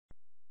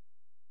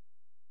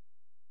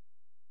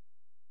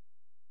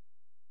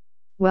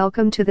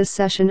Welcome to this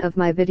session of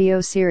my video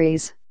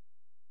series.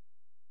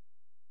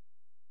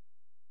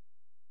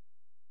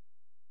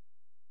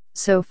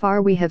 So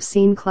far we have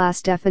seen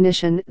class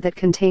definition that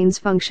contains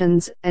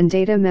functions and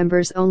data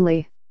members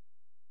only.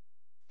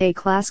 A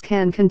class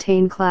can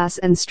contain class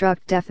and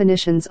struct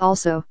definitions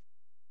also.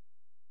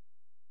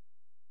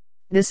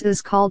 This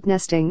is called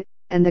nesting,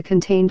 and the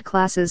contained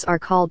classes are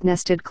called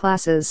nested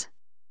classes.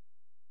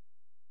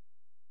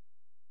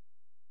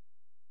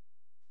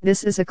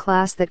 This is a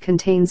class that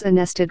contains a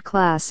nested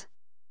class.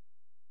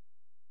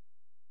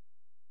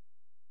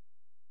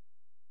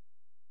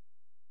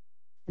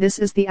 This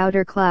is the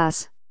outer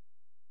class.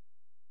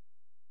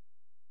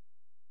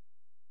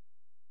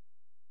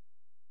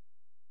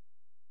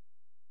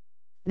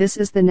 This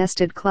is the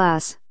nested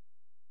class.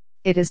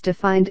 It is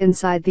defined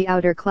inside the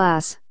outer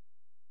class.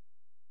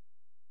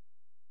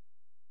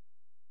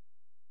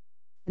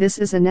 This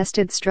is a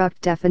nested struct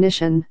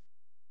definition.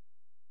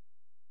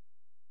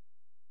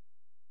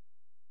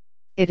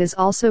 It is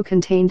also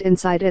contained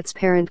inside its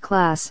parent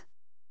class.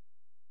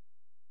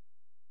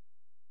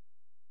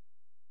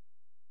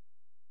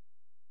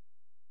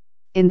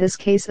 In this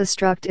case, a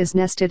struct is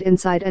nested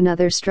inside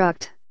another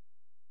struct.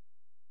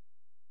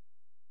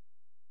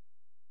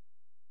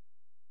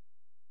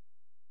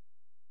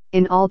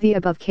 In all the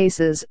above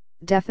cases,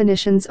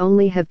 definitions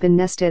only have been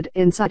nested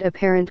inside a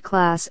parent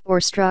class or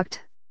struct.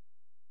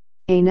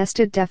 A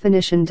nested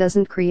definition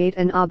doesn't create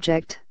an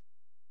object.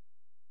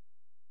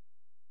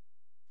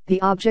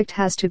 The object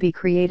has to be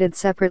created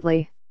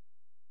separately.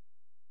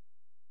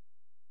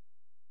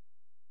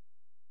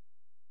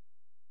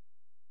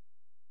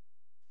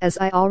 As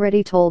I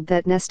already told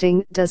that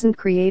nesting doesn't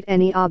create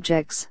any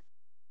objects.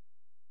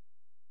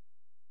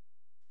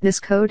 This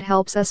code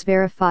helps us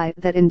verify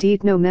that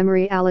indeed no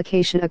memory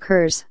allocation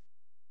occurs.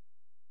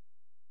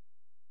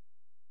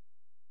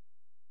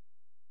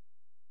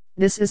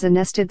 This is a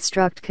nested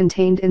struct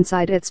contained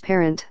inside its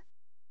parent.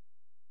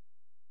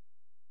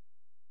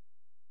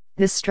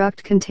 This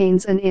struct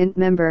contains an int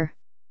member.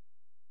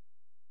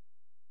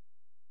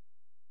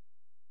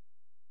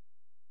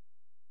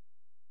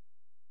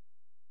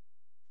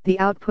 The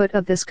output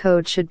of this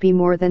code should be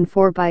more than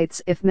 4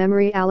 bytes if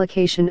memory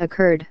allocation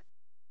occurred.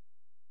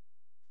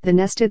 The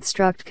nested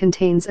struct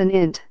contains an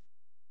int.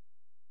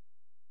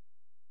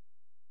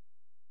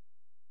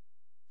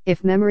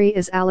 If memory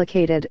is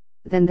allocated,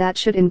 then that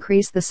should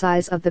increase the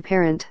size of the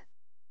parent.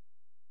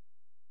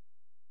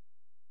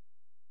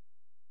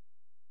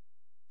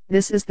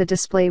 This is the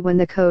display when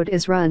the code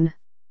is run.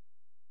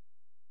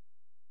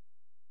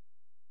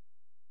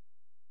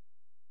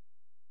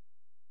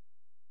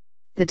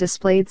 The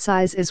displayed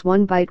size is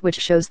 1 byte, which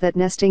shows that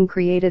nesting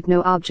created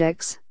no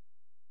objects.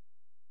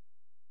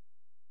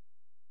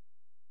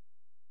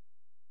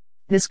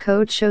 This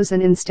code shows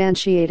an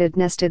instantiated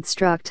nested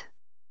struct.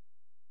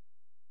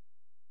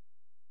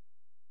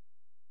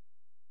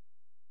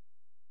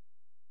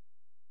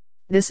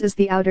 This is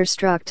the outer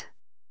struct.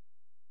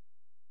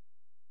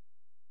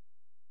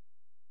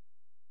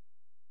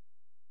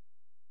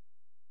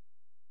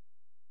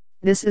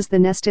 This is the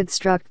nested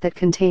struct that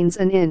contains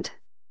an int.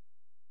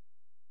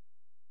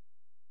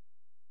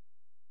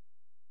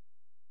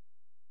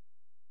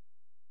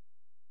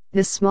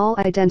 This small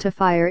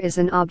identifier is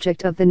an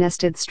object of the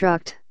nested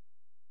struct.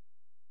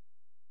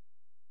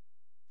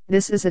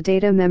 This is a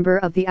data member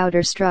of the outer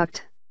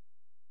struct.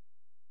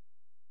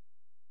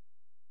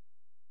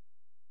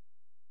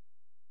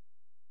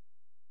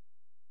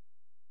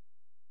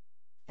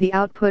 The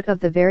output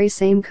of the very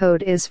same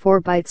code is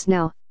 4 bytes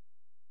now.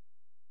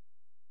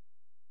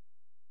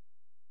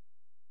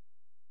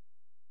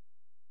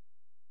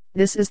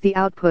 This is the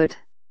output.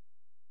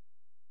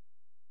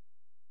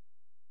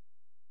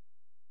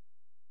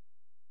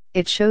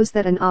 It shows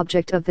that an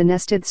object of the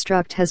nested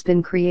struct has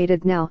been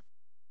created now.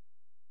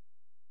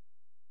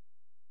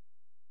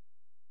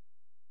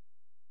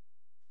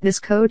 This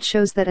code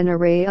shows that an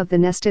array of the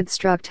nested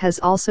struct has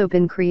also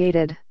been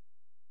created.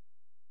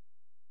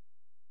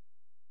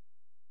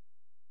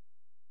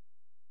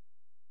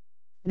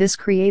 This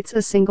creates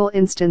a single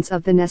instance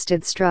of the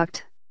nested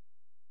struct.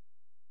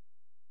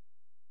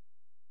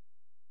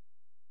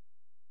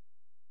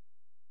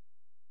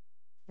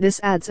 This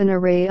adds an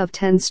array of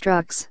 10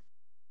 structs.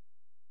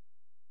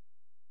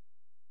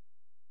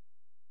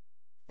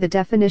 The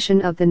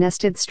definition of the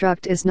nested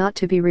struct is not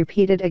to be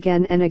repeated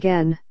again and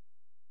again.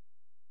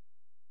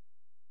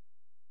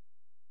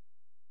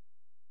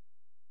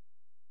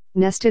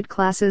 Nested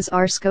classes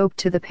are scoped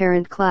to the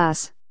parent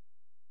class.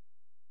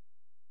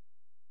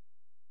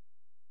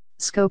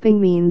 Scoping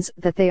means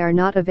that they are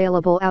not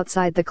available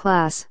outside the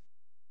class.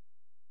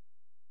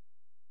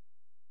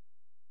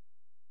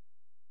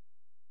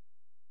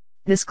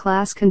 This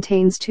class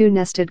contains 2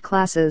 nested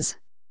classes.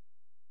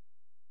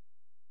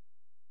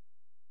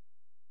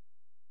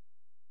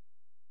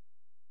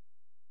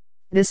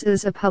 This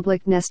is a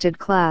public nested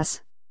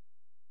class.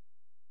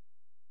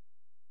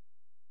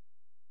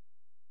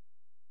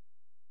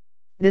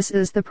 This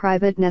is the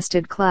private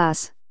nested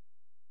class.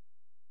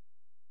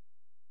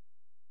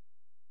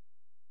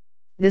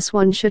 This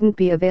one shouldn't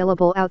be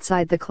available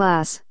outside the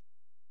class.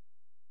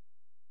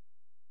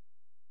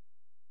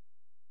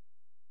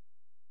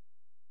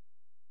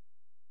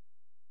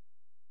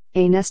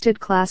 A nested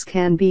class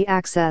can be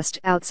accessed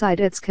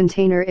outside its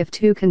container if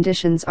two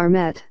conditions are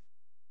met.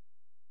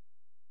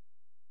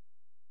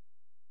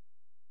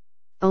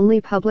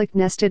 Only public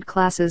nested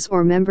classes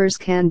or members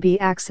can be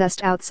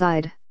accessed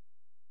outside.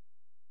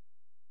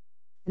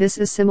 This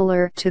is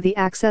similar to the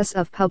access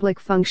of public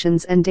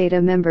functions and data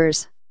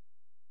members.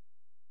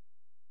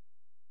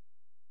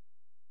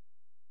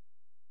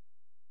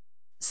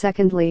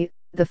 Secondly,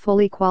 the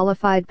fully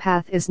qualified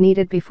path is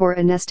needed before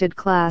a nested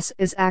class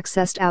is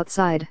accessed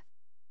outside.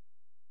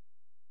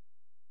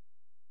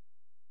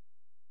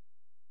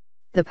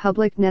 The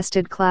public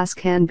nested class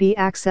can be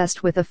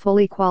accessed with a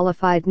fully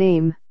qualified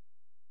name.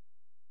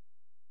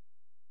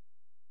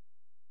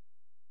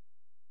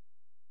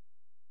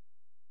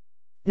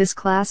 This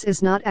class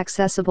is not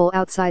accessible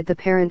outside the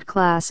parent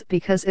class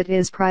because it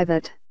is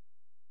private.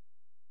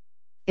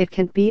 It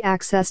can't be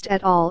accessed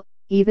at all,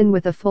 even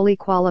with a fully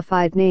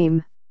qualified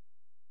name.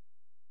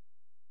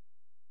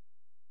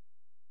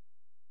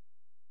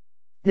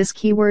 This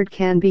keyword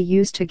can be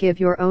used to give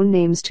your own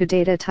names to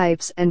data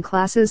types and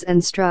classes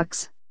and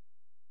structs.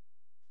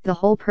 The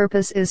whole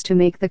purpose is to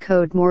make the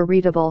code more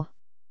readable.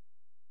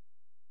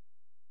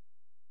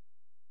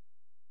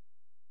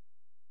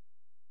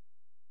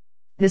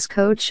 This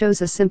code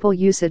shows a simple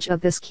usage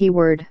of this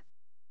keyword.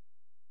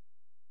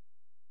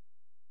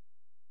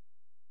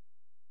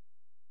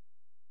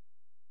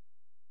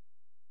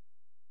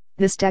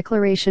 This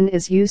declaration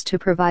is used to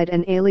provide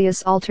an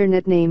alias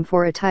alternate name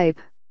for a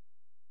type.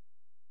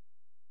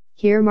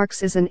 Here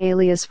marks is an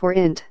alias for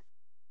int.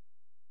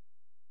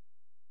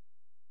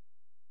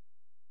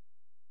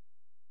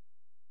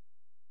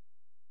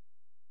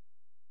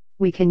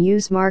 We can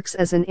use marks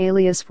as an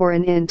alias for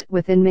an int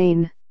within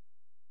main.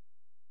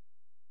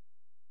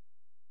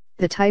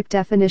 The type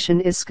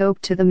definition is scoped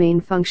to the main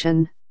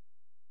function.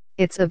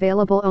 It's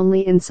available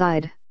only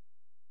inside.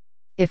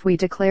 If we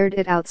declared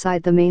it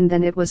outside the main,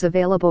 then it was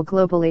available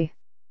globally.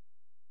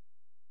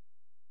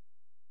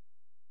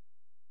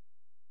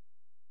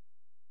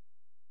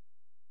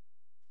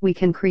 We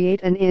can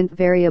create an int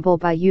variable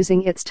by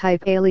using its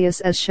type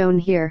alias as shown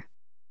here.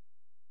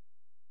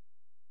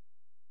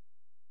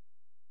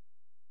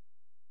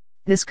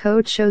 This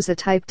code shows a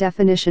type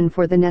definition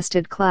for the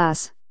nested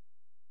class.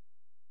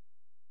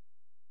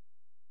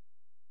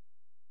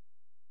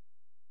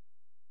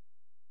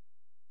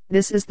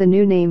 This is the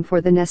new name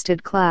for the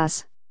nested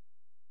class.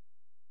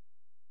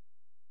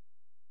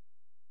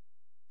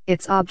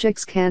 Its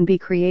objects can be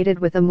created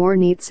with a more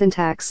neat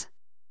syntax.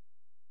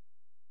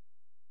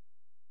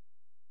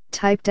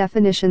 Type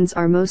definitions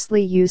are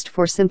mostly used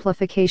for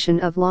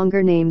simplification of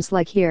longer names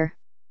like here.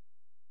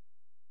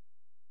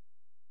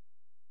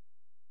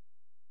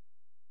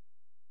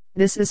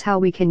 This is how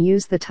we can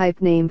use the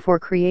type name for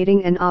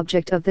creating an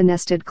object of the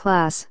nested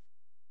class.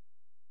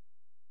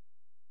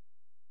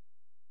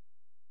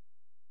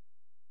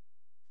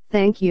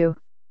 Thank you.